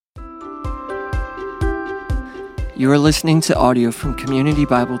You are listening to audio from Community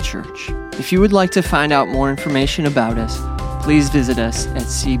Bible Church. If you would like to find out more information about us, please visit us at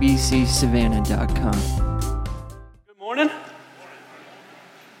cbcsavannah.com. Good morning.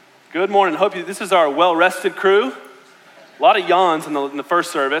 Good morning. This is our well-rested crew. A lot of yawns in the first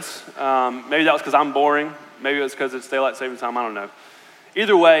service. Maybe that was because I'm boring. Maybe it was because it's daylight saving time. I don't know.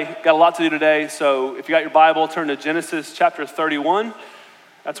 Either way, got a lot to do today. So if you got your Bible, turn to Genesis chapter 31.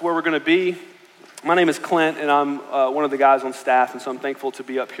 That's where we're going to be. My name is Clint, and I'm one of the guys on staff, and so I'm thankful to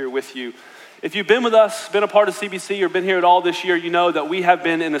be up here with you. If you've been with us, been a part of CBC, or been here at all this year, you know that we have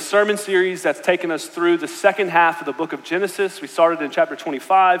been in a sermon series that's taken us through the second half of the book of Genesis. We started in chapter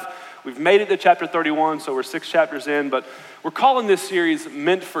 25. We've made it to chapter 31, so we're 6 chapters in, but we're calling this series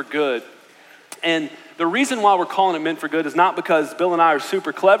Meant for Good. And the reason why we're calling it Meant for Good is not because Bill and I are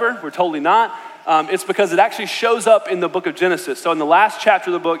super clever. We're totally not. It's because it actually shows up in the book of Genesis. So in the last chapter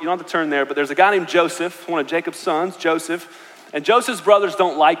of the book, you don't have to turn there, but there's a guy named Joseph, one of Jacob's sons, Joseph. And Joseph's brothers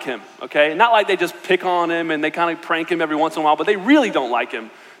don't like him, okay? Not like they just pick on him and they kind of prank him every once in a while, but they really don't like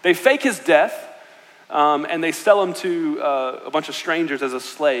him. They fake his death, and they sell him to a bunch of strangers as a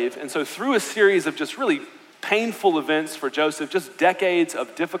slave. And so through a series of just really painful events for Joseph, just decades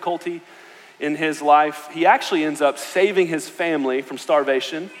of difficulty in his life, he actually ends up saving his family from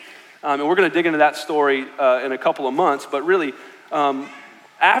starvation. And we're going to dig into that story in a couple of months. But really,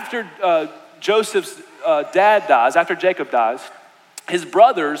 after Joseph's dad dies, after Jacob dies, his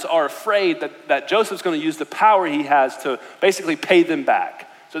brothers are afraid that Joseph's going to use the power he has to basically pay them back.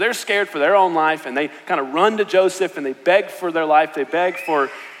 So they're scared for their own life, and they kind of run to Joseph, and they beg for their life. They beg for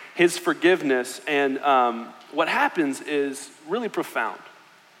his forgiveness. And what happens is really profound.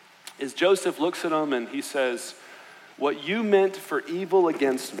 Is Joseph looks at them, and he says, "What you meant for evil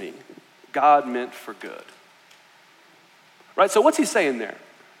against me, God meant for good." Right? So what's he saying there?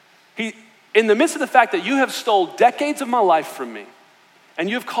 In the midst of the fact that you have stole decades of my life from me, and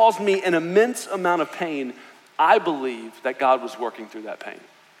you have caused me an immense amount of pain, I believe that God was working through that pain.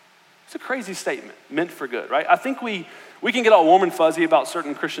 It's a crazy statement, meant for good, right? I think we can get all warm and fuzzy about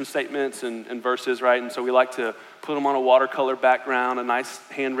certain Christian statements and verses, right? And so we like to put them on a watercolor background, a nice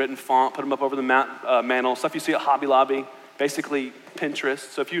handwritten font, put them up over the mantle, stuff you see at Hobby Lobby, basically Pinterest.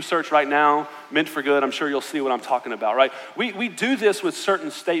 So if you search right now, meant for good, I'm sure you'll see what I'm talking about, right? We do this with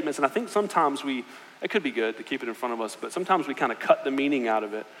certain statements, and I think sometimes it could be good to keep it in front of us, but sometimes we kind of cut the meaning out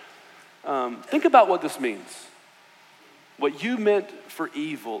of it. Think about what this means. What you meant for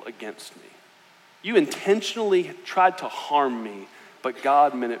evil against me. You intentionally tried to harm me, but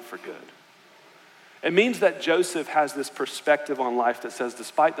God meant it for good. It means that Joseph has this perspective on life that says,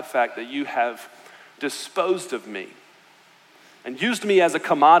 despite the fact that you have disposed of me and used me as a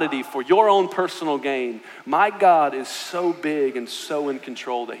commodity for your own personal gain, my God is so big and so in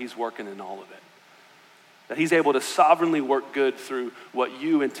control that he's working in all of it. That he's able to sovereignly work good through what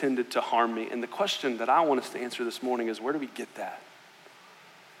you intended to harm me. And the question that I want us to answer this morning is, where do we get that?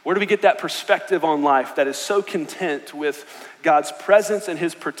 Where do we get that perspective on life that is so content with God's presence and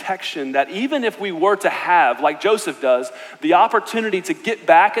his protection that even if we were to have, like Joseph does, the opportunity to get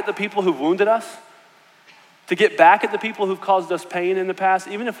back at the people who've wounded us, to get back at the people who've caused us pain in the past,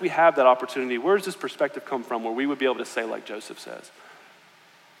 even if we have that opportunity, where does this perspective come from where we would be able to say like Joseph says,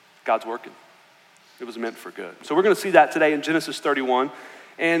 God's working. It was meant for good. So we're going to see that today in Genesis 31.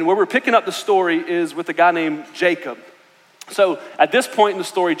 And where we're picking up the story is with a guy named Jacob. So at this point in the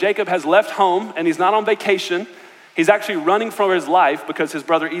story, Jacob has left home and he's not on vacation. He's actually running for his life because his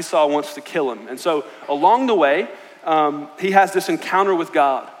brother Esau wants to kill him. And so along the way, he has this encounter with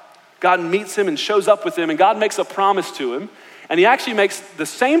God. God meets him and shows up with him, and God makes a promise to him. And he actually makes the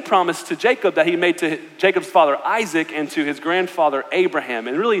same promise to Jacob that he made to Jacob's father Isaac and to his grandfather Abraham.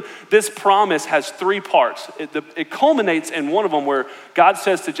 And really, this promise has 3 parts. It culminates in one of them where God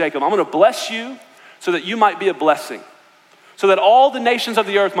says to Jacob, I'm going to bless you so that you might be a blessing, so that all the nations of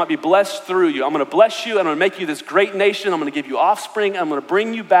the earth might be blessed through you. I'm going to bless you. I'm going to make you this great nation. I'm going to give you offspring. I'm going to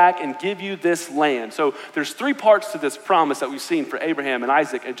bring you back and give you this land. So there's 3 parts to this promise that we've seen for Abraham and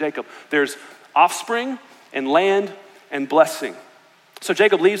Isaac and Jacob. There's offspring and land and blessing. So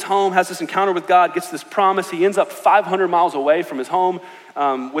Jacob leaves home, has this encounter with God, gets this promise. He ends up 500 miles away from his home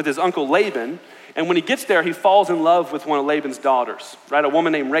with his uncle Laban. And when he gets there, he falls in love with one of Laban's daughters, right? A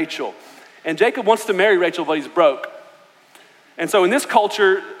woman named Rachel. And Jacob wants to marry Rachel, but he's broke. And so in this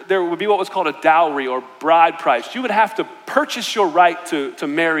culture, there would be what was called a dowry or bride price. You would have to purchase your right to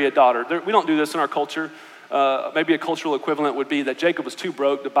marry a daughter. We don't do this in our culture. Maybe a cultural equivalent would be that Jacob was too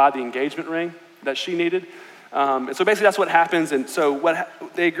broke to buy the engagement ring that she needed. And so basically that's what happens. And so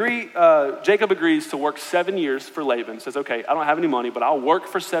they agree, Jacob agrees to work 7 years for Laban. Says, okay, I don't have any money, but I'll work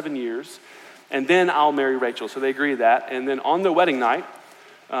for 7 years. and then I'll marry Rachel. So they agree to that. And then on their wedding night,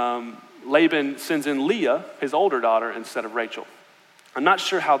 Laban sends in Leah, his older daughter, instead of Rachel. I'm not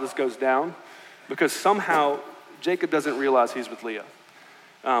sure how this goes down because somehow Jacob doesn't realize he's with Leah.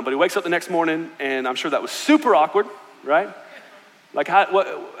 But he wakes up the next morning, and I'm sure that was super awkward, right? Like,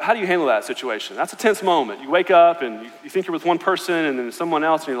 how do you handle that situation? That's a tense moment. You wake up, and you think you're with one person, and then someone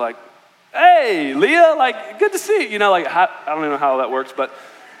else, and you're like, hey, Leah, like, good to see you. You know, like, I don't even know how that works, but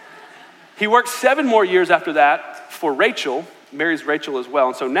he works 7 more years after that for Rachel, marries Rachel as well.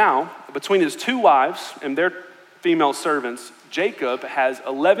 And so now, between his 2 wives and their female servants, Jacob has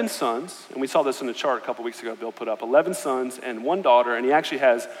 11 sons, and we saw this in the chart a couple weeks ago, Bill put up, 11 sons and 1 daughter, and he actually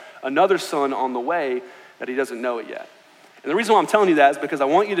has another son on the way that he doesn't know it yet. And the reason why I'm telling you that is because I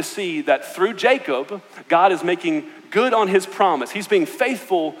want you to see that through Jacob, God is making good on his promise. He's being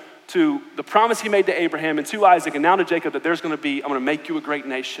faithful to the promise he made to Abraham and to Isaac, and now to Jacob, that I'm going to make you a great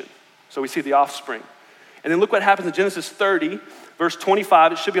nation. So we see the offspring. And then look what happens in Genesis 30, verse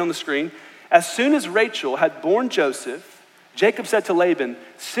 25. It should be on the screen. As soon as Rachel had borne Joseph, Jacob said to Laban,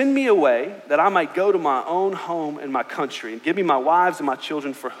 send me away that I might go to my own home and my country, and give me my wives and my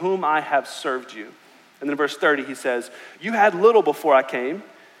children for whom I have served you. And then in verse 30 he says, you had little before I came,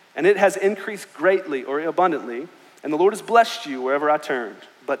 and it has increased greatly or abundantly, and the Lord has blessed you wherever I turned.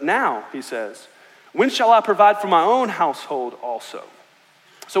 But now, he says, when shall I provide for my own household also?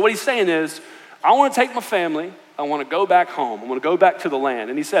 So what he's saying is, I want to take my family, I want to go back home, I want to go back to the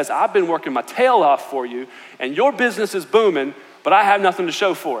land. And he says, I've been working my tail off for you, and your business is booming, but I have nothing to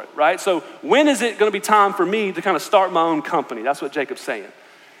show for it, right? So when is it going to be time for me to kind of start my own company? That's what Jacob's saying.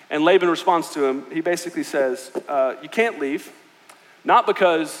 And Laban responds to him, he basically says, you can't leave, not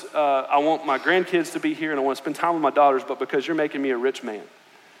because I want my grandkids to be here and I want to spend time with my daughters, but because you're making me a rich man.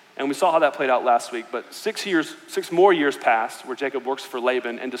 And we saw how that played out last week, but 6 more years passed where Jacob works for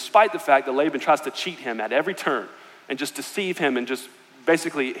Laban, and despite the fact that Laban tries to cheat him at every turn and just deceive him and just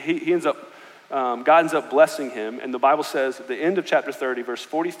basically, he ends up, God ends up blessing him, and the Bible says at the end of chapter 30, verse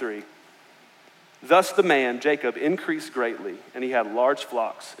 43, thus the man, Jacob, increased greatly, and he had large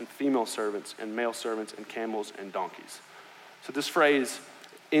flocks and female servants and male servants and camels and donkeys. So this phrase,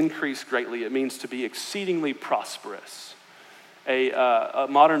 increased greatly, it means to be exceedingly prosperous. A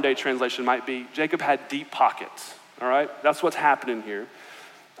modern day translation might be, Jacob had deep pockets, all right? That's what's happening here.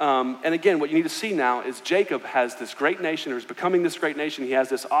 And again, what you need to see now is Jacob has this great nation, or is becoming this great nation. He has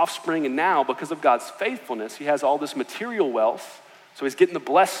this offspring, and now, because of God's faithfulness, he has all this material wealth. So he's getting the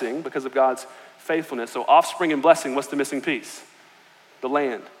blessing because of God's faithfulness. So offspring and blessing, what's the missing piece? The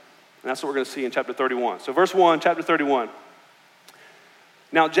land. And that's what we're going to see in chapter 31. So verse 1, chapter 31.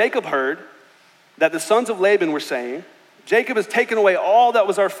 Now Jacob heard that the sons of Laban were saying, Jacob has taken away all that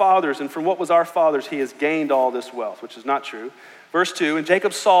was our father's, and from what was our father's he has gained all this wealth, which is not true. Verse 2, and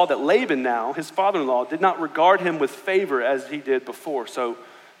Jacob saw that Laban now, his father-in-law, did not regard him with favor as he did before. So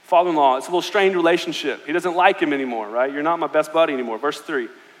father-in-law, it's a little strained relationship. He doesn't like him anymore, right? You're not my best buddy anymore. Verse 3,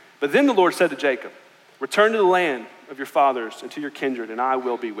 but then the Lord said to Jacob, return to the land of your fathers and to your kindred, and I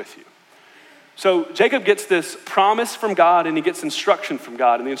will be with you. So Jacob gets this promise from God, and he gets instruction from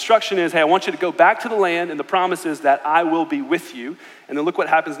God. And the instruction is, hey, I want you to go back to the land, and the promise is that I will be with you. And then look what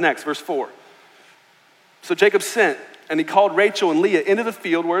happens next, verse 4. So Jacob sent, and he called Rachel and Leah into the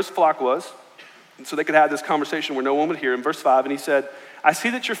field where his flock was, and so they could have this conversation where no one would hear him. Verse 5, and he said, I see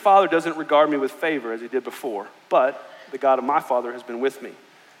that your father doesn't regard me with favor as he did before, but the God of my father has been with me.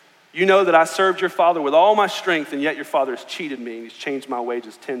 You know that I served your father with all my strength, and yet your father has cheated me, and he's changed my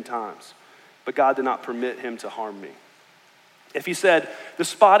wages 10 times. But God did not permit him to harm me. If he said, the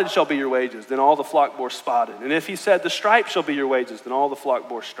spotted shall be your wages, then all the flock bore spotted. And if he said, the striped shall be your wages, then all the flock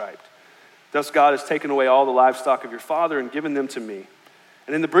bore striped. Thus God has taken away all the livestock of your father and given them to me.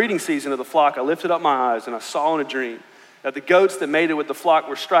 And in the breeding season of the flock, I lifted up my eyes, and I saw in a dream that the goats that made it with the flock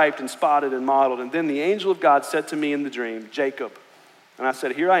were striped and spotted and mottled. And then the angel of God said to me in the dream, Jacob. And I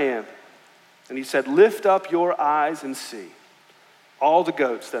said, here I am. And he said, lift up your eyes and see. All the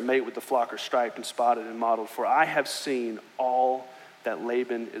goats that mate with the flock are striped and spotted and mottled, for I have seen all that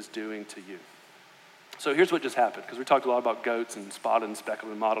Laban is doing to you. So here's what just happened, because we talked a lot about goats and spotted and speckled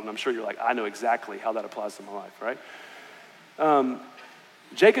and mottled, and I'm sure you're like, I know exactly how that applies to my life, right?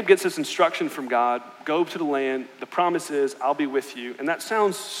 Jacob gets this instruction from God, go to the land, the promise is, I'll be with you. And that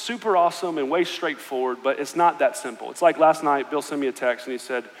sounds super awesome and way straightforward, but it's not that simple. It's like last night, Bill sent me a text and he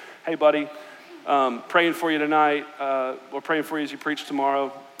said, hey buddy, praying for you tonight, we're praying for you as you preach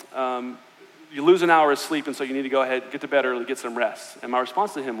tomorrow. You lose an hour of sleep, and so you need to go ahead, get to bed early, get some rest. And my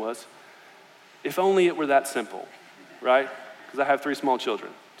response to him was, if only it were that simple, right? Because I have 3 small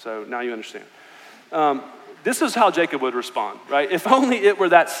children, so now you understand. this is how Jacob would respond, right? If only it were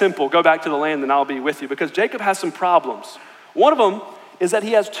that simple, go back to the land and I'll be with you, because Jacob has some problems. One of them is that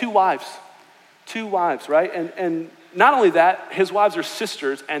he has two wives, right? And not only that, his wives are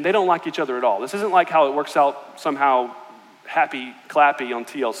sisters and they don't like each other at all. This isn't like how it works out somehow happy clappy on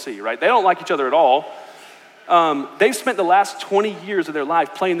TLC, right? They don't like each other at all. They've spent the last 20 years of their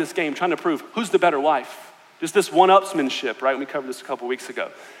life playing this game, trying to prove who's the better wife. Just this one-upsmanship, right? We covered this a couple weeks ago.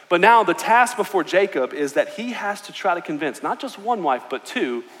 But now the task before Jacob is that he has to try to convince not just one wife, but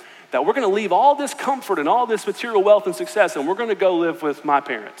two, that we're going to leave all this comfort and all this material wealth and success, and we're going to go live with my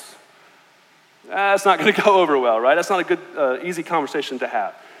parents. That's not going to go over well, right? That's not a good, easy conversation to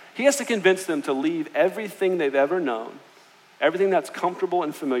have. He has to convince them to leave everything they've ever known, everything that's comfortable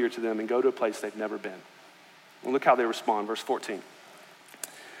and familiar to them, and go to a place they've never been. And look how they respond, verse 14.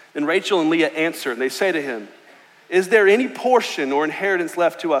 Then Rachel and Leah answer, and they say to him, "Is there any portion or inheritance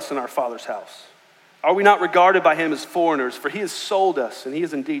left to us in our father's house? Are we not regarded by him as foreigners? For he has sold us, and he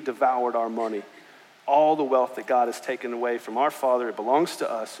has indeed devoured our money. All the wealth that God has taken away from our father, it belongs to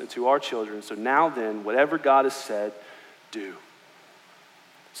us and to our children. So now then, whatever God has said, do."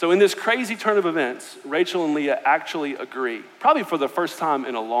 So in this crazy turn of events, Rachel and Leah actually agree. Probably for the first time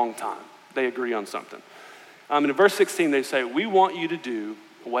in a long time, they agree on something. And in verse 16, they say, "We want you to do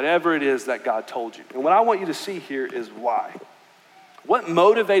whatever it is that God told you." And what I want you to see here is why. What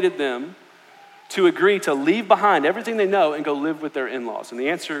motivated them to agree to leave behind everything they know and go live with their in-laws? And the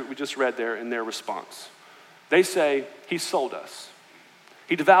answer we just read there in their response. They say, he sold us.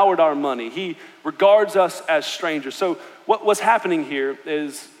 He devoured our money. He regards us as strangers. So what's happening here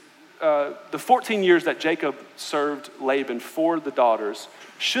is the 14 years that Jacob served Laban for the daughters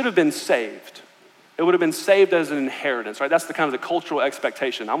should have been saved. It would have been saved as an inheritance, right? That's the kind of the cultural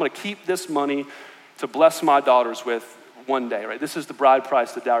expectation. I'm going to keep this money to bless my daughters with one day, right? This is the bride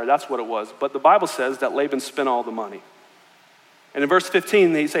price, the dowry. That's what it was. But the Bible says that Laban spent all the money. And in verse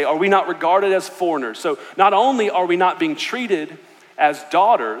 15, they say, "Are we not regarded as foreigners?" So not only are we not being treated as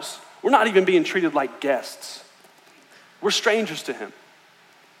daughters, we're not even being treated like guests. We're strangers to him.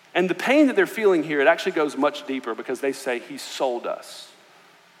 And the pain that they're feeling here, it actually goes much deeper, because they say he sold us.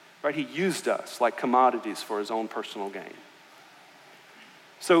 Right? He used us like commodities for his own personal gain.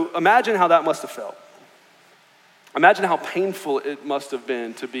 So imagine how that must have felt. Imagine how painful it must have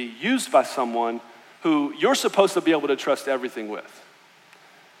been to be used by someone who you're supposed to be able to trust everything with.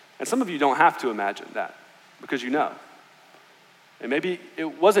 And some of you don't have to imagine that, because you know. And maybe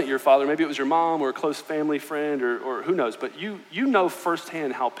it wasn't your father, maybe it was your mom or a close family friend or who knows, but you know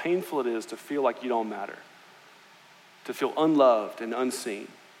firsthand how painful it is to feel like you don't matter, to feel unloved and unseen.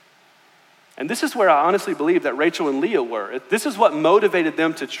 And this is where I honestly believe that Rachel and Leah were. This is what motivated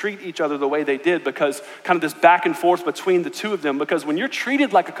them to treat each other the way they did, because kind of this back and forth between the two of them, because when you're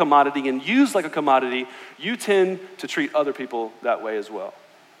treated like a commodity and used like a commodity, you tend to treat other people that way as well.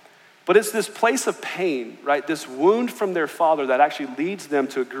 But it's this place of pain, right? This wound from their father that actually leads them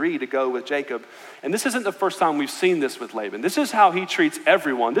to agree to go with Jacob. And this isn't the first time we've seen this with Laban. This is how he treats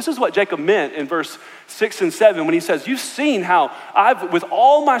everyone. This is what Jacob meant in verse 6 and 7 when he says, "You've seen how with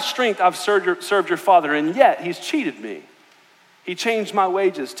all my strength, I've served your father, and yet he's cheated me. He changed my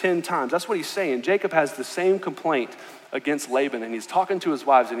wages 10 times. That's what he's saying. Jacob has the same complaint against Laban, and he's talking to his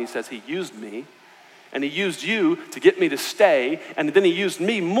wives, and he says, he used me. And he used you to get me to stay, and then he used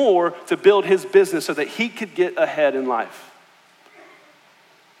me more to build his business so that he could get ahead in life."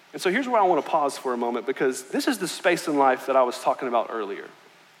 And so here's where I want to pause for a moment, because this is the space in life that I was talking about earlier,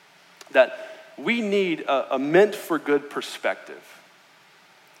 that we need a meant for good perspective.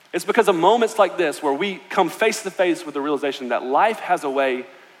 It's because of moments like this where we come face to face with the realization that life has a way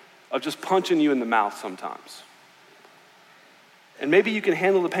of just punching you in the mouth sometimes. And maybe you can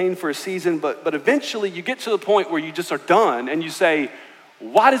handle the pain for a season, but eventually you get to the point where you just are done and you say,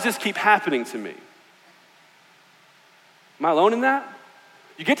 why does this keep happening to me? Am I alone in that?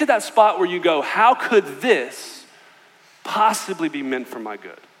 You get to that spot where you go, how could this possibly be meant for my good?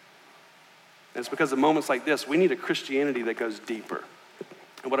 And it's because of moments like this, we need a Christianity that goes deeper.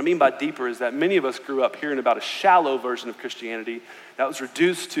 And what I mean by deeper is that many of us grew up hearing about a shallow version of Christianity that was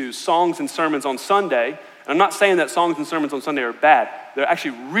reduced to songs and sermons on Sunday. And I'm not saying that songs and sermons on Sunday are bad. They're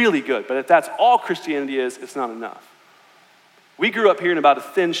actually really good. But if that's all Christianity is, it's not enough. We grew up hearing about a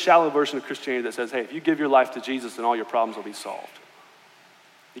thin, shallow version of Christianity that says, hey, if you give your life to Jesus, then all your problems will be solved.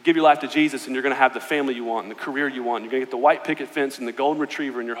 You give your life to Jesus and you're going to have the family you want and the career you want. You're going to get the white picket fence and the golden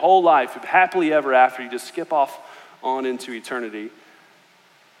retriever, and your whole life, happily ever after, you just skip off on into eternity.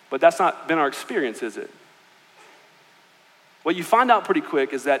 But that's not been our experience, is it? What you find out pretty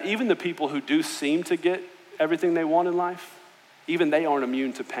quick is that even the people who do seem to get everything they want in life, even they aren't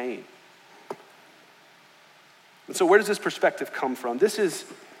immune to pain. And so where does this perspective come from? This is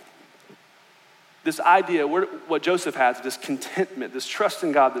this idea, what Joseph has, this contentment, this trust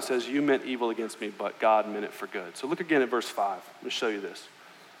in God that says, you meant evil against me, but God meant it for good. So look again at verse 5. Let me show you this.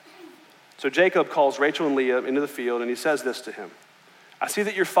 So Jacob calls Rachel and Leah into the field, and he says this to him. I see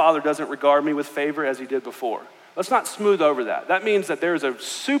that your father doesn't regard me with favor as he did before. Let's not smooth over that. That means that there is a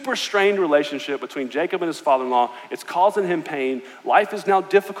super strained relationship between Jacob and his father-in-law. It's causing him pain. Life is now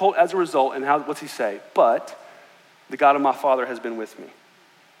difficult as a result. And what's he say? But the God of my father has been with me.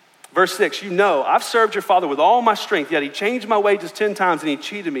 Verse 6, I've served your father with all my strength, yet he changed my wages 10 times and he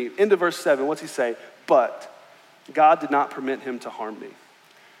cheated me. Into verse 7, what's he say? But God did not permit him to harm me.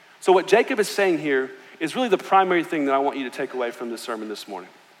 So what Jacob is saying here is really the primary thing that I want you to take away from this sermon this morning.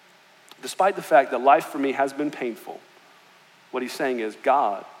 Despite the fact that life for me has been painful, what he's saying is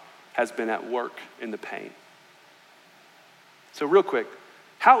God has been at work in the pain. So real quick,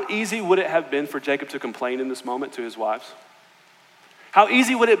 how easy would it have been for Jacob to complain in this moment to his wives? How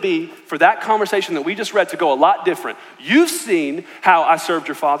easy would it be for that conversation that we just read to go a lot different? You've seen how I served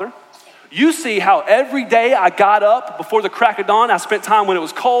your father. You see how every day I got up before the crack of dawn. I spent time when it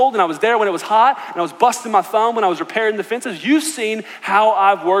was cold and I was there when it was hot and I was busting my thumb when I was repairing the fences. You've seen how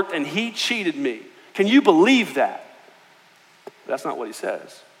I've worked and he cheated me. Can you believe that? That's not what he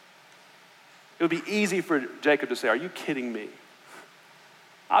says. It would be easy for Jacob to say, are you kidding me?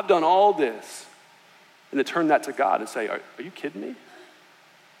 I've done all this. And to turn that to God and say, are you kidding me?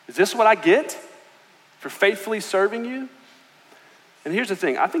 Is this what I get for faithfully serving you? And here's the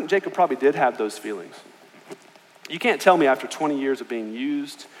thing, I think Jacob probably did have those feelings. You can't tell me after 20 years of being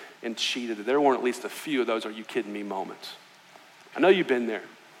used and cheated that there weren't at least a few of those are you kidding me moments. I know you've been there.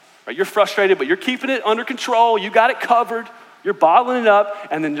 Right? You're frustrated, but you're keeping it under control. You got it covered. You're bottling it up.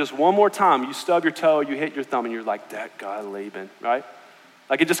 And then just one more time, you stub your toe, you hit your thumb, and you're like, that guy Laban, right?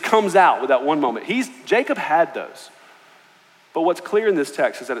 Like it just comes out with that one moment. Jacob had those. But what's clear in this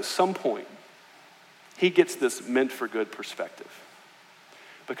text is that at some point, he gets this meant for good perspective.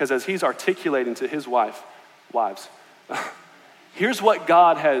 Because as he's articulating to his wives, here's what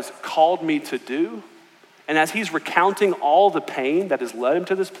God has called me to do. And as he's recounting all the pain that has led him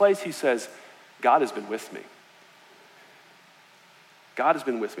to this place, he says, God has been with me. God has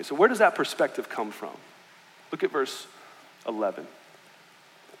been with me. So where does that perspective come from? Look at verse 11.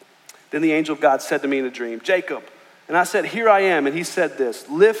 Then the angel of God said to me in a dream, Jacob. And I said, here I am. And he said this,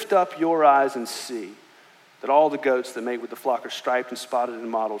 lift up your eyes and see that all the goats that mate with the flock are striped and spotted and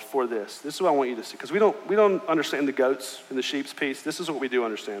mottled for this. This is what I want you to see. Because we don't understand the goats and the sheep's piece. This is what we do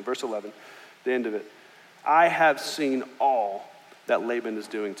understand. Verse 11, the end of it. I have seen all that Laban is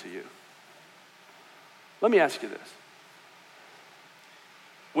doing to you. Let me ask you this.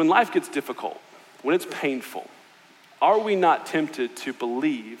 When life gets difficult, when it's painful, are we not tempted to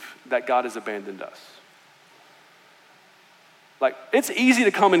believe that God has abandoned us? Like, it's easy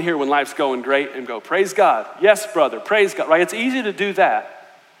to come in here when life's going great and go, praise God. Yes, brother, praise God, right? It's easy to do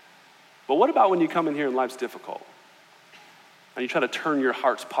that. But what about when you come in here and life's difficult? And you try to turn your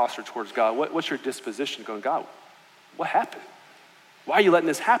heart's posture towards God. What's your disposition going, God, what happened? Why are you letting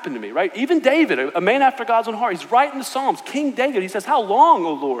this happen to me, right? Even David, a man after God's own heart, he's writing the Psalms. King David, he says, how long,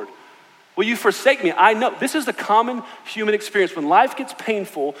 O Lord, will you forsake me? I know this is the common human experience. When life gets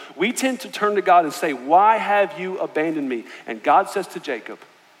painful, we tend to turn to God and say, why have you abandoned me? And God says to Jacob,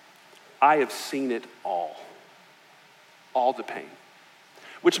 I have seen it all the pain.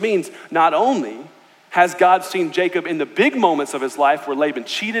 Which means not only has God seen Jacob in the big moments of his life where Laban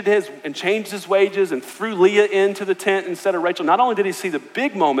cheated and changed his wages and threw Leah into the tent instead of Rachel. Not only did he see the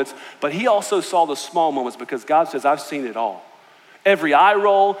big moments, but he also saw the small moments because God says, I've seen it all. Every eye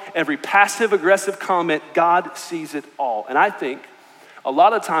roll, every passive-aggressive comment, God sees it all. And I think a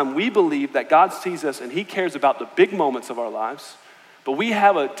lot of time we believe that God sees us and he cares about the big moments of our lives, but we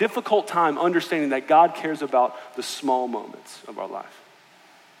have a difficult time understanding that God cares about the small moments of our life.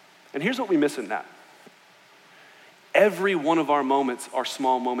 And here's what we miss in that. Every one of our moments are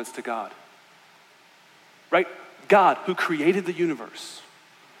small moments to God, right? God who created the universe,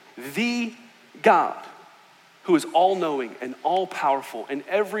 the God who is all-knowing and all-powerful and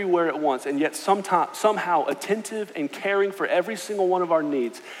everywhere at once, and yet somehow attentive and caring for every single one of our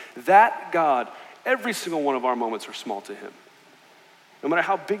needs. That God, every single one of our moments are small to him, no matter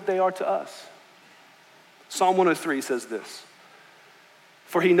how big they are to us. Psalm 103 says this,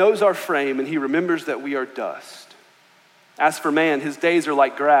 for he knows our frame and he remembers that we are dust. As for man, his days are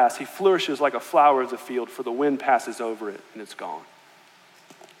like grass. He flourishes like a flower of the field, for the wind passes over it and it's gone.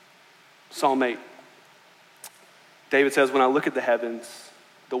 Psalm 8. David says, when I look at the heavens,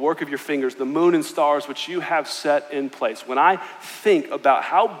 the work of your fingers, the moon and stars which you have set in place, when I think about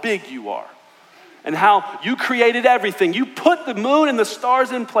how big you are and how you created everything. You put the moon and the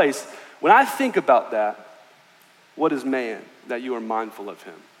stars in place. When I think about that, what is man that you are mindful of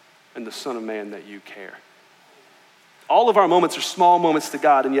him, and the Son of Man that you care? All of our moments are small moments to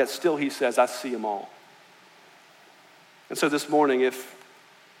God, and yet still he says, I see them all. And so this morning, if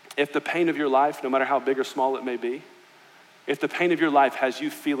the pain of your life, no matter how big or small it may be, if the pain of your life has you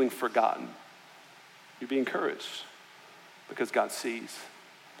feeling forgotten, you be encouraged because God sees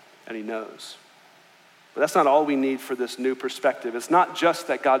and he knows. But that's not all we need for this new perspective. It's not just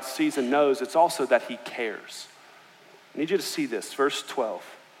that God sees and knows, it's also that he cares. I need you to see this, verse 12.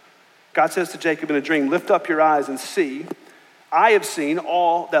 God says to Jacob in a dream, lift up your eyes and see. I have seen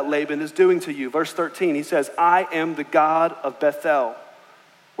all that Laban is doing to you. Verse 13, he says, I am the God of Bethel,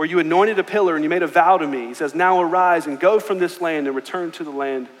 where you anointed a pillar and you made a vow to me. He says, now arise and go from this land and return to the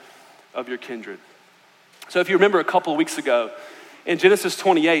land of your kindred. So if you remember a couple of weeks ago, in Genesis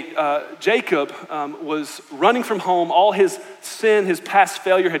 28, Jacob was running from home. All his sin, his past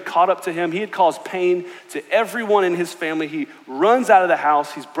failure had caught up to him. He had caused pain to everyone in his family. He runs out of the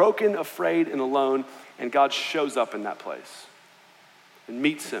house. He's broken, afraid, and alone, and God shows up in that place and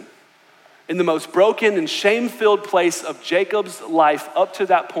meets him. In the most broken and shame-filled place of Jacob's life up to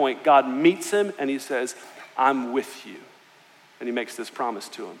that point, God meets him and he says, I'm with you. And he makes this promise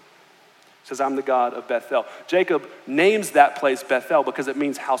to him. He says, I'm the God of Bethel. Jacob names that place Bethel because it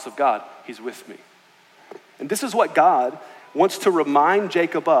means house of God. He's with me. And this is what God wants to remind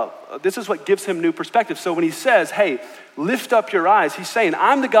Jacob of. This is what gives him new perspective. So when he says, hey, lift up your eyes, he's saying,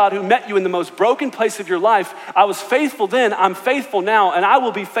 I'm the God who met you in the most broken place of your life. I was faithful then, I'm faithful now, and I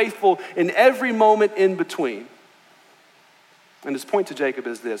will be faithful in every moment in between. And his point to Jacob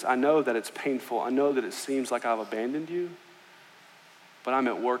is this: I know that it's painful. I know that it seems like I've abandoned you, but I'm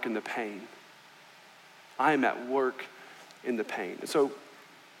at work in the pain. I am at work in the pain. And so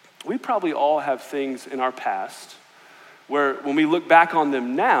we probably all have things in our past where when we look back on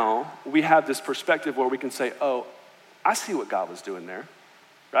them now, we have this perspective where we can say, oh, I see what God was doing there,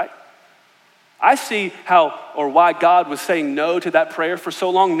 right? I see how or why God was saying no to that prayer for so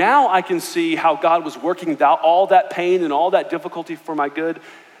long. Now I can see how God was working out all that pain and all that difficulty for my good.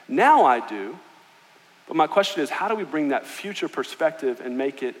 Now I do. But my question is, how do we bring that future perspective and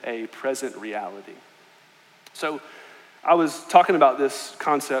make it a present reality? So I was talking about this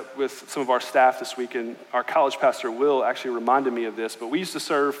concept with some of our staff this week, and our college pastor, Will, actually reminded me of this. But we used to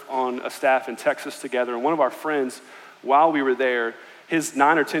serve on a staff in Texas together, and one of our friends, while we were there, his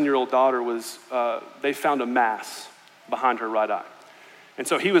 9 or 10-year-old daughter they found a mass behind her right eye. And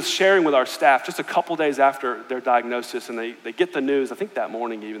so he was sharing with our staff just a couple days after their diagnosis, and they get the news, I think that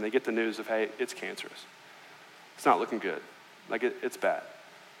morning even, they get the news of, hey, it's cancerous. It's not looking good. Like, it's bad.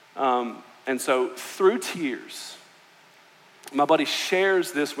 And so through tears, my buddy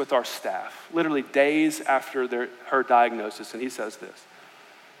shares this with our staff, literally days after her diagnosis, and he says this: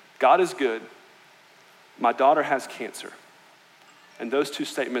 God is good. My daughter has cancer. And those two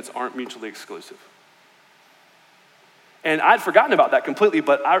statements aren't mutually exclusive. And I'd forgotten about that completely,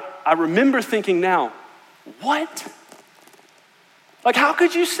 but I remember thinking now, what? Like, how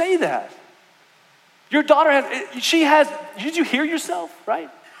could you say that? Your daughter did you hear yourself, right?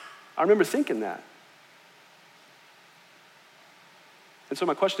 I remember thinking that. And so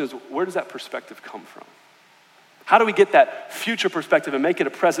my question is, where does that perspective come from? How do we get that future perspective and make it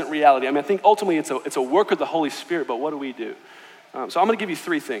a present reality? I mean, I think ultimately it's a work of the Holy Spirit, but what do we do? So I'm going to give you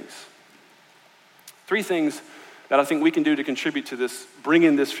 3 things. 3 things that I think we can do to contribute to this,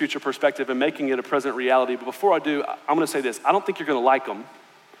 bringing this future perspective and making it a present reality. But before I do, I'm going to say this: I don't think you're going to like them.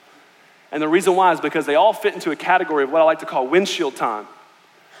 And the reason why is because they all fit into a category of what I like to call windshield time.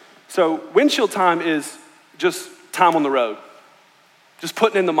 So windshield time is just time on the road. Just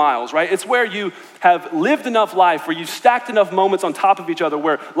putting in the miles, right? It's where you have lived enough life, where you've stacked enough moments on top of each other,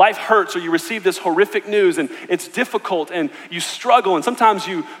 where life hurts or you receive this horrific news and it's difficult and you struggle and sometimes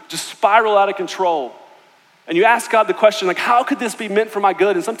you just spiral out of control. And you ask God the question, like, how could this be meant for my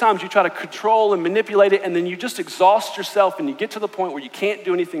good? And sometimes you try to control and manipulate it, and then you just exhaust yourself and you get to the point where you can't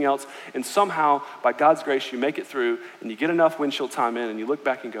do anything else, and somehow, by God's grace, you make it through and you get enough windshield time in and you look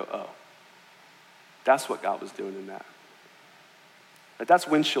back and go, oh, that's what God was doing in that. That's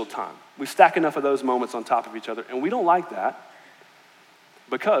windshield time. We stack enough of those moments on top of each other, and we don't like that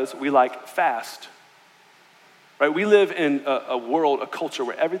because we like fast, right? We live in a world, a culture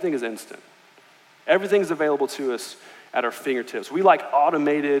where everything is instant. Everything's available to us at our fingertips. We like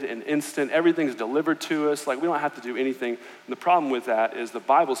automated and instant. Everything's delivered to us. Like, we don't have to do anything. And the problem with that is the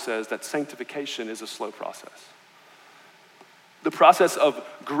Bible says that sanctification is a slow process. The process of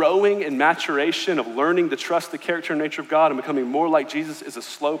growing and maturation, of learning to trust the character and nature of God and becoming more like Jesus is a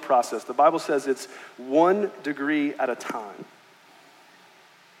slow process. The Bible says it's 1 degree at a time.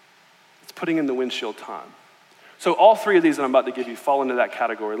 It's putting in the windshield time. So all three of these that I'm about to give you fall into that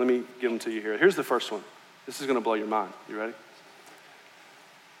category. Let me give them to you here. Here's the first one. This is going to blow your mind. You ready?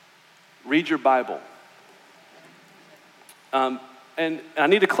 Read your Bible. And I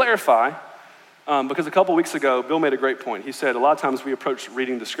need to clarify, because a couple weeks ago, Bill made a great point. He said a lot of times we approach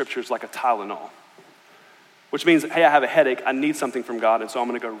reading the scriptures like a Tylenol, which means, hey, I have a headache, I need something from God, and so I'm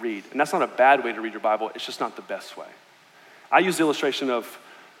going to go read. And that's not a bad way to read your Bible, it's just not the best way. I use the illustration of,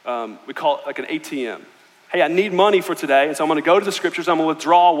 we call it like an ATM. Hey, I need money for today, and so I'm going to go to the scriptures, I'm going to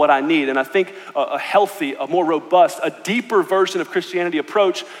withdraw what I need. And I think a healthy, a more robust, a deeper version of Christianity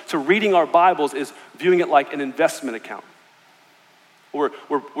approach to reading our Bibles is viewing it like an investment account.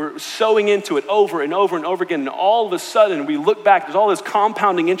 We're sowing into it over and over and over again, and all of a sudden we look back, there's all this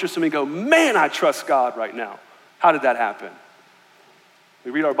compounding interest, and we go, man, I trust God right now. How did that happen?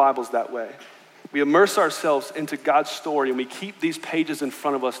 We read our Bibles that way. We immerse ourselves into God's story, and we keep these pages in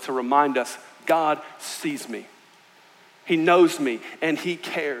front of us to remind us, God sees me. He knows me, and he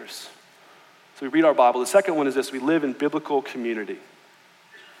cares. So we read our Bible. The second one is this: we live in biblical community.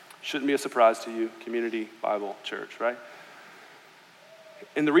 Shouldn't be a surprise to you, Community Bible Church, right?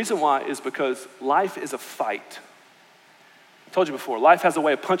 And the reason why is because life is a fight. I told you before, life has a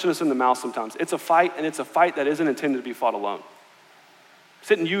way of punching us in the mouth sometimes. It's a fight, and it's a fight that isn't intended to be fought alone.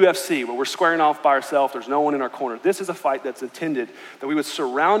 Sit in UFC where we're squaring off by ourselves, there's no one in our corner. This is a fight that's intended that we would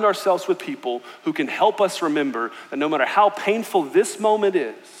surround ourselves with people who can help us remember that no matter how painful this moment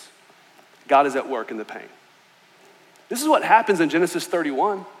is, God is at work in the pain. This is what happens in Genesis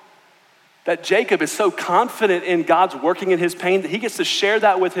 31. That Jacob is so confident in God's working in his pain that he gets to share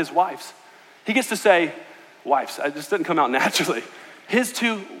that with his wives. He gets to say, wives, it just didn't come out naturally. His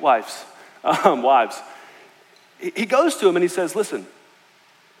two wives. He goes to him and he says, listen,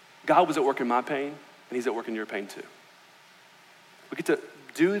 God was at work in my pain, and he's at work in your pain too. We get to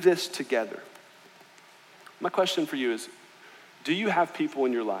do this together. My question for you is, do you have people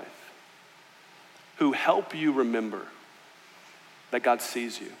in your life who help you remember that God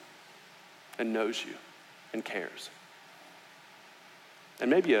sees you and knows you and cares?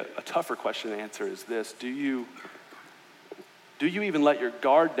 And maybe a tougher question to answer is this: do you even let your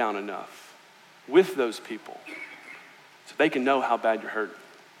guard down enough with those people so they can know how bad you're hurting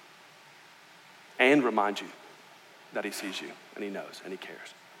and remind you that he sees you and he knows and he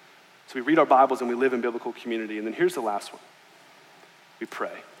cares? So we read our Bibles and we live in biblical community. And then here's the last one: we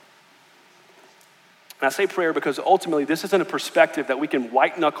pray. And I say prayer because ultimately this isn't a perspective that we can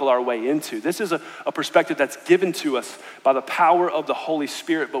white knuckle our way into. This is a perspective that's given to us by the power of the Holy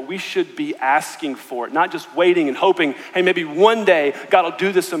Spirit, but we should be asking for it, not just waiting and hoping, hey, maybe one day God will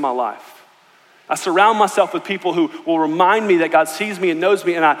do this in my life. I surround myself with people who will remind me that God sees me and knows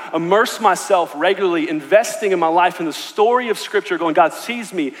me, and I immerse myself regularly, investing in my life in the story of Scripture, going, God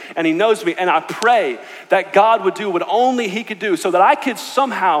sees me and he knows me, and I pray that God would do what only he could do so that I could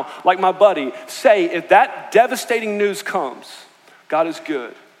somehow, like my buddy, say, if that devastating news comes, God is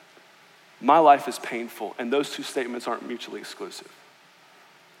good, my life is painful, and those two statements aren't mutually exclusive.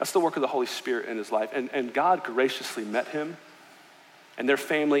 That's the work of the Holy Spirit in his life, and God graciously met him and their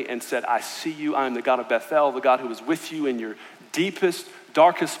family and said, I see you. I am the God of Bethel, the God who is with you in your deepest,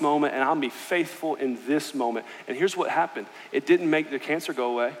 darkest moment, and I'll be faithful in this moment. And here's what happened. It didn't make the cancer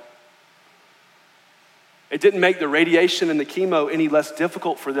go away. It didn't make the radiation and the chemo any less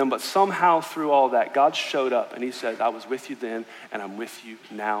difficult for them, but somehow through all that, God showed up and he said, I was with you then and I'm with you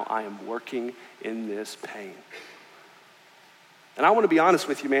now. I am working in this pain. And I want to be honest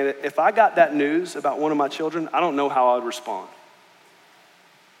with you, man. If I got that news about one of my children, I don't know how I would respond.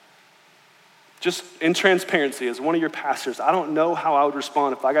 Just in transparency, as one of your pastors, I don't know how I would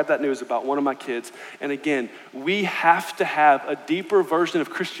respond if I got that news about one of my kids. And again, we have to have a deeper version of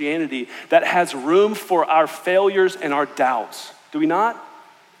Christianity that has room for our failures and our doubts. Do we not?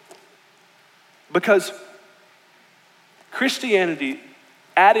 Because Christianity,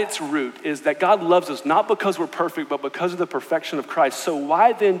 at its root, is that God loves us not because we're perfect, but because of the perfection of Christ. So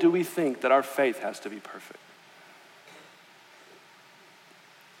why then do we think that our faith has to be perfect?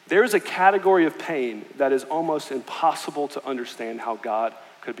 There is a category of pain that is almost impossible to understand how God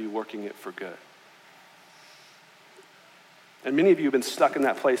could be working it for good. And many of you have been stuck in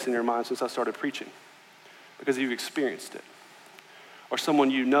that place in your mind since I started preaching because you've experienced it. Or someone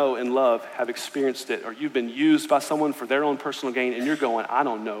you know and love have experienced it, or you've been used by someone for their own personal gain and you're going, I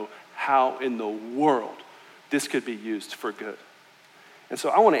don't know how in the world this could be used for good. And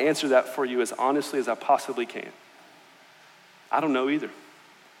so I want to answer that for you as honestly as I possibly can. I don't know either.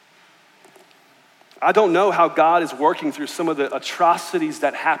 I don't know how God is working through some of the atrocities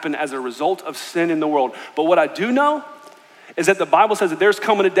that happen as a result of sin in the world. But what I do know is that the Bible says that there's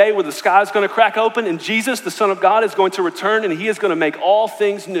coming a day where the sky is going to crack open and Jesus, the Son of God, is going to return and he is going to make all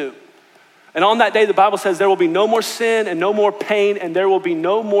things new. And on that day, the Bible says there will be no more sin and no more pain and there will be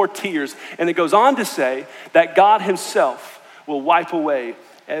no more tears. And it goes on to say that God himself will wipe away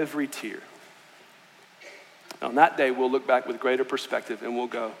every tear. On that day, we'll look back with greater perspective and we'll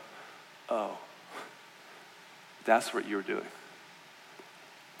go, oh, that's what you were doing.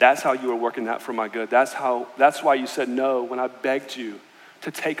 That's how you were working that for my good. That's why you said no when I begged you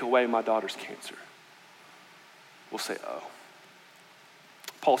to take away my daughter's cancer. We'll say, oh.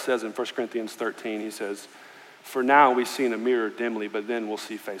 Paul says in 1 Corinthians 13, he says, for now we see in a mirror dimly, but then we'll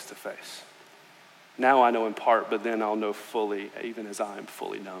see face to face. Now I know in part, but then I'll know fully, even as I am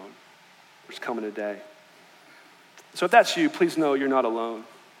fully known. There's coming a day. So if that's you, please know you're not alone.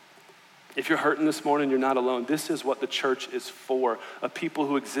 If you're hurting this morning, you're not alone. This is what the church is for, a people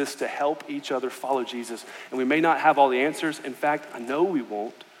who exist to help each other follow Jesus. And we may not have all the answers. In fact, I know we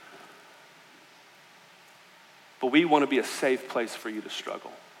won't. But we want to be a safe place for you to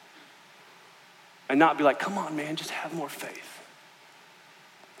struggle. And not be like, come on, man, just have more faith.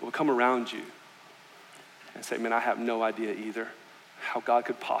 We'll come around you and say, man, I have no idea either how God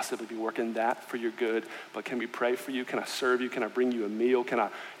could possibly be working that for your good, but can we pray for you? Can I serve you? Can I bring you a meal? Can I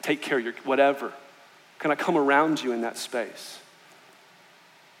take care of your whatever? Can I come around you in that space?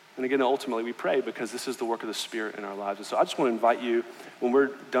 And again, ultimately, we pray because this is the work of the Spirit in our lives. And so I just want to invite you, when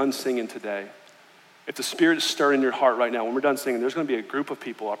we're done singing today, if the Spirit is stirring your heart right now, when we're done singing, there's going to be a group of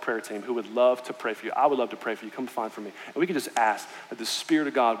people, our prayer team, who would love to pray for you. I would love to pray for you. Come find for me. And we could just ask that the Spirit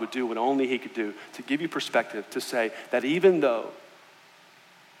of God would do what only he could do to give you perspective, to say that even though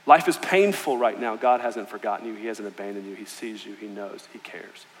life is painful right now, God hasn't forgotten you. He hasn't abandoned you. He sees you. He knows. He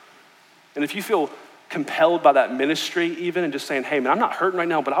cares. And if you feel compelled by that ministry even and just saying, hey, man, I'm not hurting right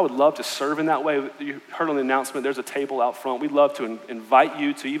now, but I would love to serve in that way. You heard on the announcement, there's a table out front. We'd love to invite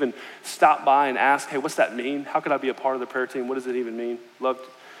you to even stop by and ask, hey, what's that mean? How could I be a part of the prayer team? What does it even mean? Love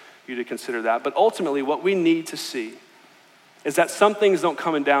you to consider that. But ultimately, what we need to see is that some things don't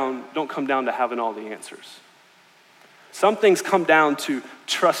come down to having all the answers. Some things come down to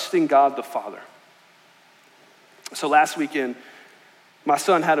trusting God the Father. So last weekend, my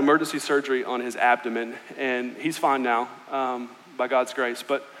son had emergency surgery on his abdomen, and he's fine now, by God's grace.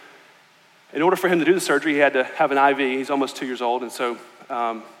 But in order for him to do the surgery, he had to have an IV. He's almost 2 years old, and so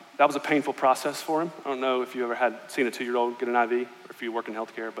that was a painful process for him. I don't know if you ever seen a 2-year-old get an IV, or if you work in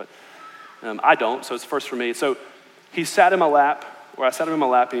healthcare, but I don't, so it's first for me. So he sat in my lap, or I sat him in my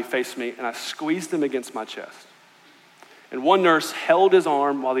lap, and he faced me, and I squeezed him against my chest. And one nurse held his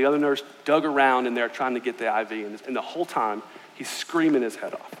arm while the other nurse dug around in there trying to get the IV. And the whole time, he's screaming his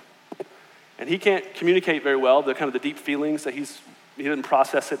head off. And he can't communicate very well, the kind of the deep feelings that he didn't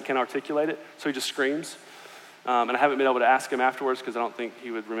process it and can't articulate it. So he just screams. And I haven't been able to ask him afterwards because I don't think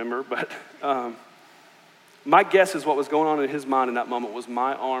he would remember. But my guess is what was going on in his mind in that moment was,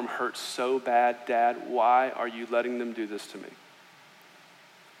 my arm hurts so bad, Dad. Why are you letting them do this to me?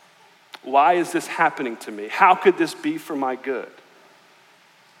 Why is this happening to me? How could this be for my good?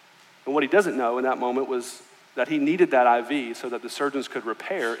 And what he doesn't know in that moment was that he needed that IV so that the surgeons could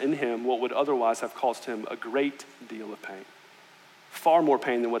repair in him what would otherwise have caused him a great deal of pain. Far more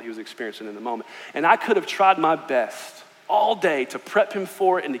pain than what he was experiencing in the moment. And I could have tried my best all day to prep him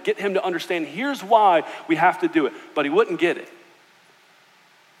for it and to get him to understand, here's why we have to do it. But he wouldn't get it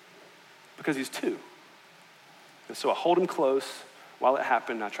because he's 2. And so I hold him close while it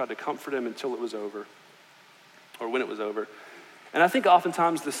happened. I tried to comfort him until it was over, or when it was over. And I think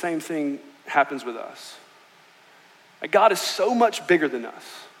oftentimes the same thing happens with us. Like, God is so much bigger than us.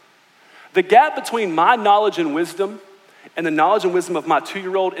 The gap between my knowledge and wisdom and the knowledge and wisdom of my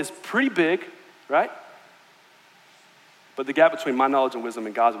 2-year-old is pretty big, right? But the gap between my knowledge and wisdom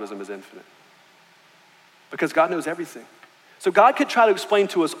and God's wisdom is infinite. Because God knows everything. So God could try to explain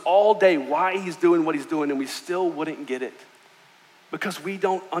to us all day why he's doing what he's doing, and we still wouldn't get it. Because we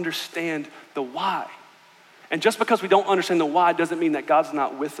don't understand the why. And just because we don't understand the why doesn't mean that God's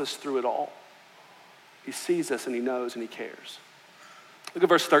not with us through it all. He sees us and he knows and he cares. Look at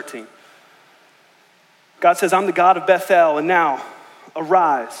verse 13. God says, I'm the God of Bethel, and now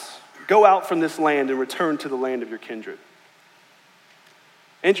arise, go out from this land and return to the land of your kindred.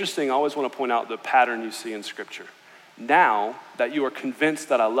 Interesting, I always want to point out the pattern you see in Scripture. Now that you are convinced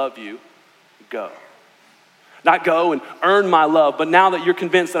that I love you, go. Not go and earn my love, but now that you're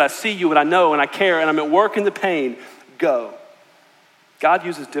convinced that I see you and I know and I care and I'm at work in the pain, go. God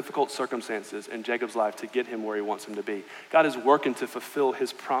uses difficult circumstances in Jacob's life to get him where he wants him to be. God is working to fulfill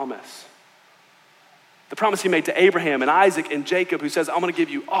his promise. The promise he made to Abraham and Isaac and Jacob, who says, I'm going to give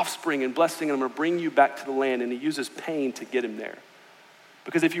you offspring and blessing, and I'm going to bring you back to the land. And he uses pain to get him there.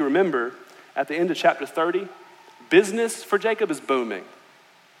 Because if you remember, at the end of chapter 30, business for Jacob is booming.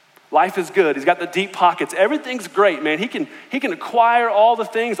 Life is good. He's got the deep pockets. Everything's great, man. He can acquire all the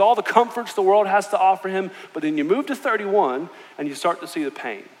things, all the comforts the world has to offer him. But then you move to 31 and you start to see the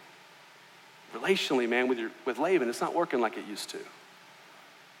pain. Relationally, man, with Laban, it's not working like it used to.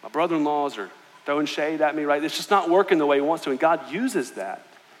 My brother-in-laws are throwing shade at me, right? It's just not working the way he wants to. And God uses that.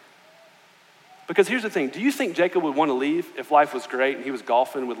 Because here's the thing. Do you think Jacob would want to leave if life was great and he was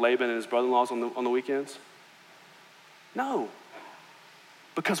golfing with Laban and his brother-in-laws on the weekends? No.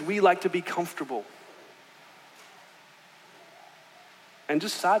 Because we like to be comfortable. And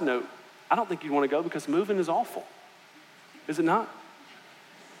just side note, I don't think you'd want to go because moving is awful. Is it not?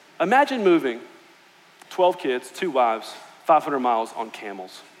 Imagine moving 12 kids, 2 wives, 500 miles on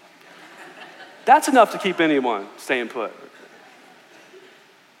camels. That's enough to keep anyone staying put.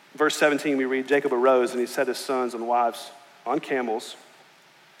 Verse 17, we read, Jacob arose and he set his sons and wives on camels,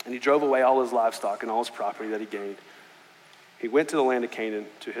 and he drove away all his livestock and all his property that he gained. He went to the land of Canaan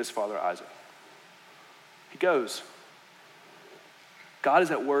to his father Isaac. He goes. God is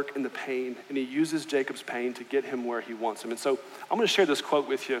at work in the pain, and he uses Jacob's pain to get him where he wants him. And so I'm going to share this quote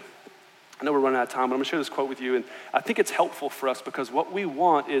with you. I know we're running out of time, but I'm going to share this quote with you, and I think it's helpful for us because what we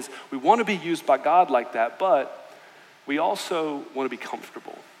want is we want to be used by God like that, but we also want to be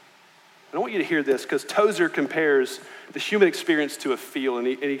comfortable. And I want you to hear this because Tozer compares the human experience to a field, and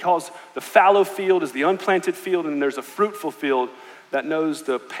he calls the fallow field as the unplanted field, and there's a fruitful field that knows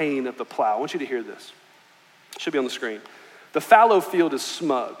the pain of the plow. I want you to hear this. It should be on the screen. The fallow field is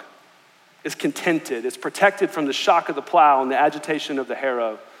smug, is contented, it's protected from the shock of the plow and the agitation of the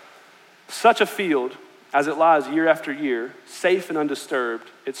harrow. Such a field, as it lies year after year, safe and undisturbed,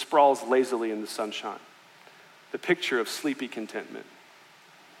 it sprawls lazily in the sunshine. The picture of sleepy contentment.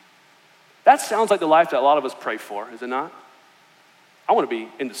 That sounds like the life that a lot of us pray for, is it not? I want to be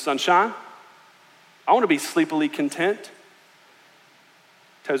in the sunshine. I want to be sleepily content.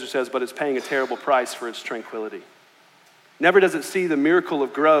 Tozer says, but it's paying a terrible price for its tranquility. Never does it see the miracle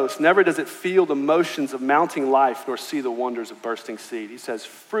of growth. Never does it feel the motions of mounting life, nor see the wonders of bursting seed. He says,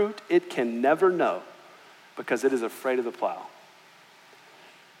 fruit it can never know because it is afraid of the plow.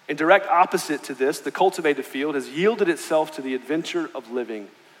 In direct opposite to this, the cultivated field has yielded itself to the adventure of living.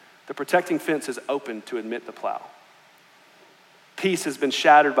 The protecting fence is open to admit the plow. Peace has been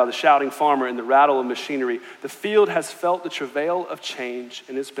shattered by the shouting farmer and the rattle of machinery. The field has felt the travail of change,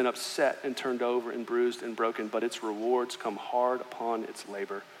 and it's been upset and turned over and bruised and broken, but its rewards come hard upon its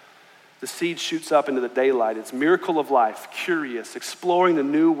labor. The seed shoots up into the daylight, its miracle of life, curious, exploring the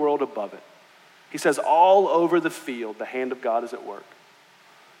new world above it. He says, all over the field, the hand of God is at work.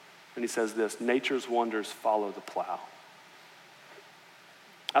 And he says this, nature's wonders follow the plow.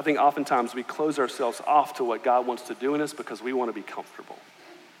 I think oftentimes we close ourselves off to what God wants to do in us because we want to be comfortable.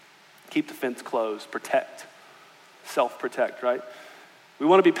 Keep the fence closed, protect, self-protect, right? We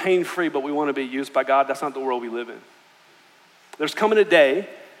want to be pain-free, but we want to be used by God. That's not the world we live in. There's coming a day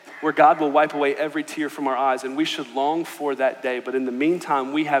where God will wipe away every tear from our eyes, and we should long for that day. But in the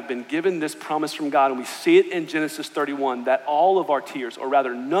meantime, we have been given this promise from God, and we see it in Genesis 31, that all of our tears, or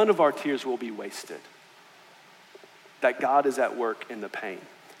rather none of our tears will be wasted. That God is at work in the pain.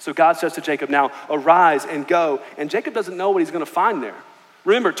 So God says to Jacob, now arise and go. And Jacob doesn't know what he's going to find there.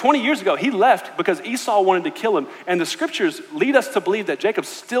 Remember, 20 years ago, he left because Esau wanted to kill him. And the scriptures lead us to believe that Jacob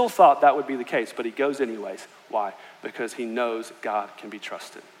still thought that would be the case, but he goes anyways. Why? Because he knows God can be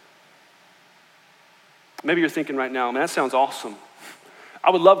trusted. Maybe you're thinking right now, man, that sounds awesome. I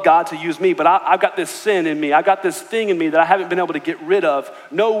would love God to use me, but I've got this sin in me. I've got this thing in me that I haven't been able to get rid of.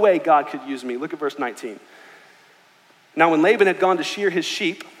 No way God could use me. Look at verse 19. Now, when Laban had gone to shear his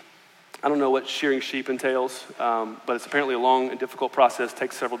sheep, I don't know what shearing sheep entails, but it's apparently a long and difficult process,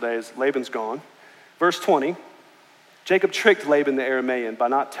 takes several days. Laban's gone. Verse 20, Jacob tricked Laban the Aramean by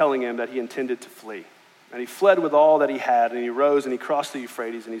not telling him that he intended to flee. And he fled with all that he had, and he rose and he crossed the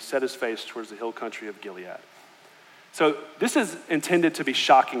Euphrates, and he set his face towards the hill country of Gilead. So this is intended to be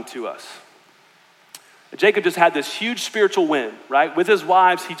shocking to us. Jacob just had this huge spiritual win, right? With his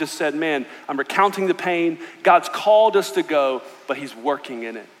wives, he just said, man, I'm recounting the pain. God's called us to go, but he's working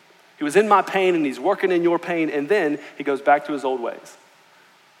in it. He was in my pain and he's working in your pain. And then he goes back to his old ways.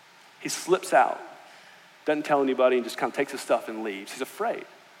 He slips out, doesn't tell anybody, and just kind of takes his stuff and leaves. He's afraid.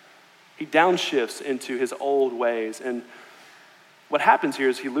 He downshifts into his old ways. And what happens here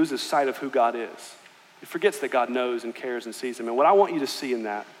is he loses sight of who God is. He forgets that God knows and cares and sees him. And what I want you to see in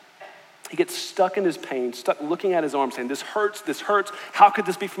that, he gets stuck in his pain, stuck looking at his arm saying, this hurts, how could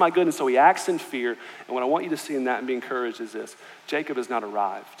this be for my good? And so he acts in fear. And what I want you to see in that and be encouraged is this: Jacob has not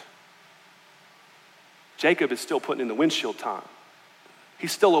arrived. Jacob is still putting in the windshield time.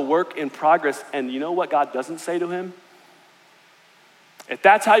 He's still a work in progress. And you know what God doesn't say to him? If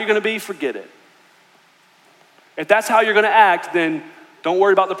that's how you're gonna be, forget it. If that's how you're gonna act, then don't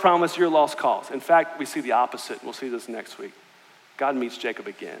worry about the promise, you're a lost cause. In fact, we see the opposite, and we'll see this next week. God meets Jacob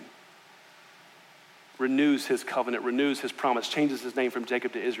again, renews his covenant, renews his promise, changes his name from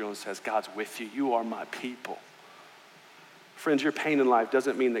Jacob to Israel and says, God's with you. You are my people. Friends, your pain in life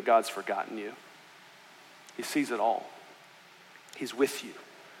doesn't mean that God's forgotten you. He sees it all. He's with you.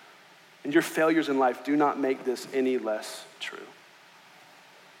 And your failures in life do not make this any less true.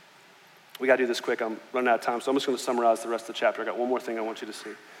 We got to do this quick. I'm running out of time, so I'm just going to summarize the rest of the chapter. I got one more thing I want you to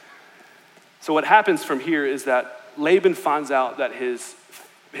see. So what happens from here is that Laban finds out that his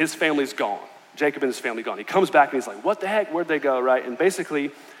family's gone. Jacob and his family gone. He comes back and he's like, what the heck? Where'd they go, right? And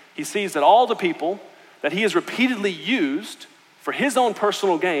basically, he sees that all the people that he has repeatedly used for his own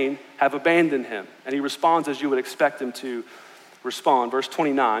personal gain have abandoned him. And he responds as you would expect him to respond. Verse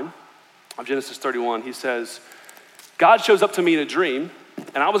 29 of Genesis 31, he says, God shows up to me in a dream,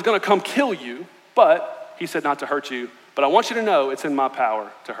 and I was going to come kill you, but he said not to hurt you. But I want you to know it's in my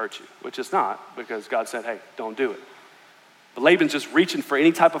power to hurt you, which it's not, because God said, hey, don't do it. But Laban's just reaching for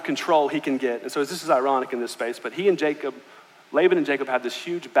any type of control he can get. And so this is ironic in this space, but Laban and Jacob have this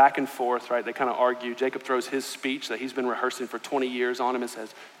huge back and forth, right? They kind of argue. Jacob throws his speech that he's been rehearsing for 20 years on him and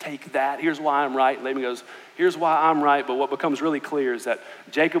says, take that, here's why I'm right. Laban goes, here's why I'm right. But what becomes really clear is that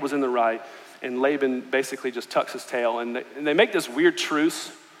Jacob was in the right, and Laban basically just tucks his tail. And they make this weird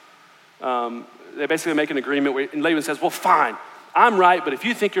truce. They basically make an agreement, and Laban says, well, fine, I'm right, but if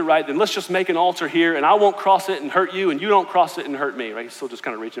you think you're right, then let's just make an altar here, and I won't cross it and hurt you, and you don't cross it and hurt me, right? He's still just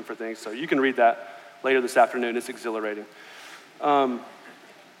kind of reaching for things. So you can read that later this afternoon. It's exhilarating. But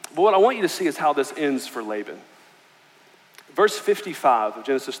what I want you to see is how this ends for Laban. Verse 55 of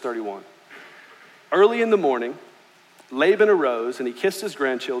Genesis 31. Early in the morning, Laban arose, and he kissed his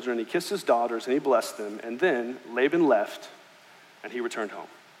grandchildren, and he kissed his daughters, and he blessed them. And then Laban left, and he returned home.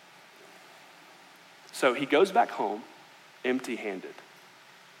 So he goes back home empty-handed.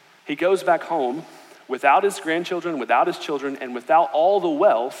 He goes back home without his grandchildren, without his children, and without all the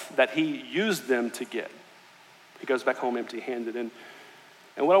wealth that he used them to get. He goes back home empty-handed. And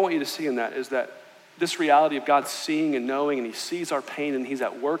what I want you to see in that is that this reality of God seeing and knowing, and he sees our pain, and he's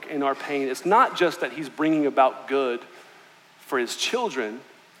at work in our pain. It's not just that he's bringing about good for his children,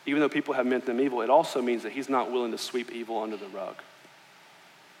 even though people have meant them evil. It also means that he's not willing to sweep evil under the rug.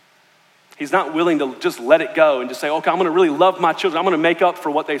 He's not willing to just let it go and just say, okay, I'm going to really love my children. I'm going to make up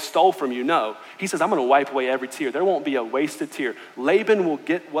for what they stole from you. No. He says, I'm going to wipe away every tear. There won't be a wasted tear. Laban will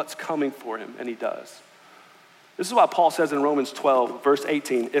get what's coming for him, and he does. This is why Paul says in Romans 12, verse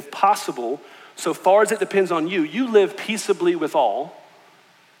 18, if possible, so far as it depends on you, you live peaceably with all,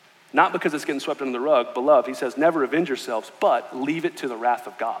 not because it's getting swept under the rug. Beloved, he says, never avenge yourselves, but leave it to the wrath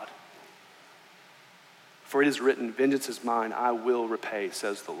of God. For it is written, vengeance is mine, I will repay,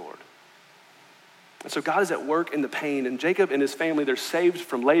 says the Lord. And so God is at work in the pain, and Jacob and his family, they're saved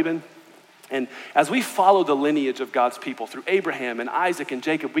from Laban. And as we follow the lineage of God's people through Abraham and Isaac and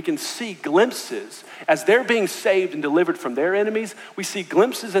Jacob, we can see glimpses as they're being saved and delivered from their enemies. We see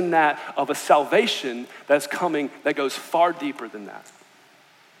glimpses in that of a salvation that's coming that goes far deeper than that.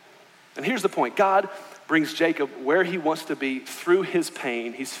 And here's the point. God brings Jacob where he wants to be through his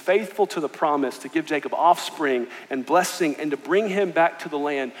pain. He's faithful to the promise to give Jacob offspring and blessing and to bring him back to the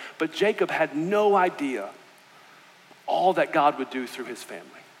land. But Jacob had no idea all that God would do through his family.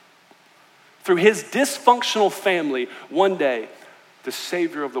 Through his dysfunctional family, one day, the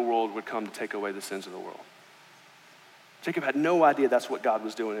Savior of the world would come to take away the sins of the world. Jacob had no idea that's what God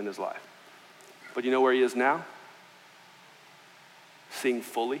was doing in his life. But you know where he is now? Seeing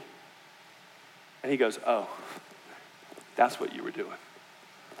fully. And he goes, oh, that's what you were doing.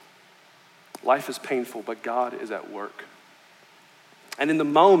 Life is painful, but God is at work. And in the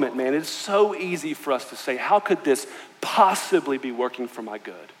moment, man, it's so easy for us to say, how could this possibly be working for my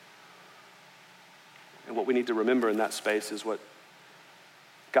good? And what we need to remember in that space is what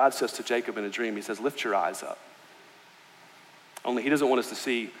God says to Jacob in a dream. He says, lift your eyes up. Only he doesn't want us to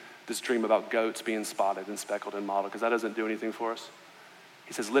see this dream about goats being spotted and speckled and mottled, because that doesn't do anything for us.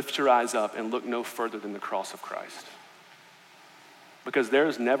 He says, lift your eyes up and look no further than the cross of Christ. Because there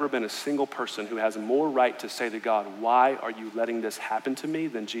has never been a single person who has more right to say to God, why are you letting this happen to me,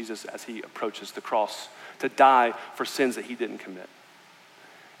 than Jesus as he approaches the cross to die for sins that he didn't commit.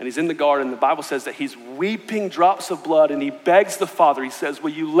 and he's in the garden. The Bible says that he's weeping drops of blood, and he begs the Father. He says,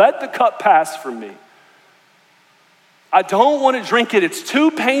 will you let the cup pass from me? I don't want to drink it. It's too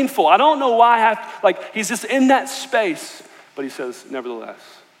painful. I don't know why I have, he's just in that space. But he says, nevertheless,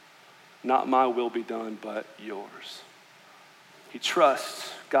 not my will be done, but yours. He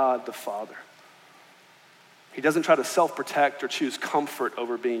trusts God the Father. He doesn't try to self-protect or choose comfort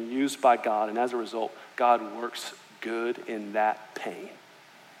over being used by God. And as a result, God works good in that pain.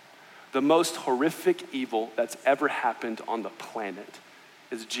 The most horrific evil that's ever happened on the planet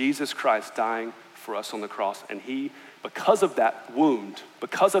is Jesus Christ dying for us on the cross. And he, because of that wound,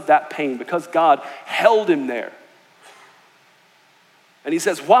 because of that pain, because God held him there. And he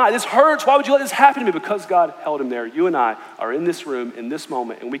says, why? This hurts. Why would you let this happen to me? Because God held him there. You and I are in this room in this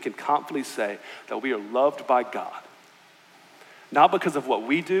moment, and we can confidently say that we are loved by God. Not because of what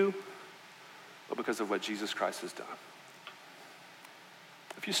we do, but because of what Jesus Christ has done.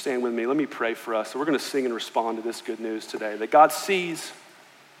 If you stand with me, let me pray for us. So we're going to sing and respond to this good news today. That God sees,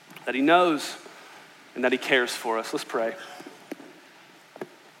 that he knows, and that he cares for us. Let's pray.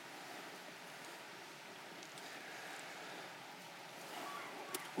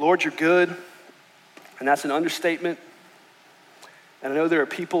 Lord, you're good, and that's an understatement. And I know there are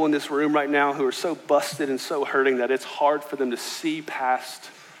people in this room right now who are so busted and so hurting that it's hard for them to see past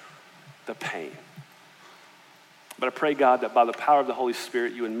the pain. But I pray, God, that by the power of the Holy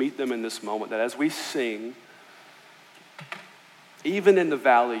Spirit, you would meet them in this moment, that as we sing, even in the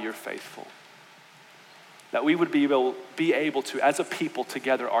valley, you're faithful. That we would be able to, as a people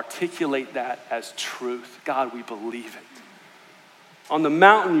together, articulate that as truth. God, we believe it. On the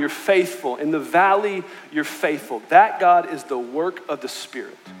mountain, you're faithful. In the valley, you're faithful. That, God, is the work of the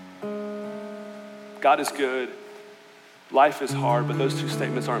Spirit. God is good. Life is hard, but those two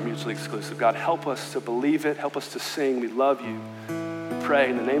statements aren't mutually exclusive. God, help us to believe it. Help us to sing. We love you. We pray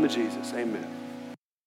in the name of Jesus. Amen.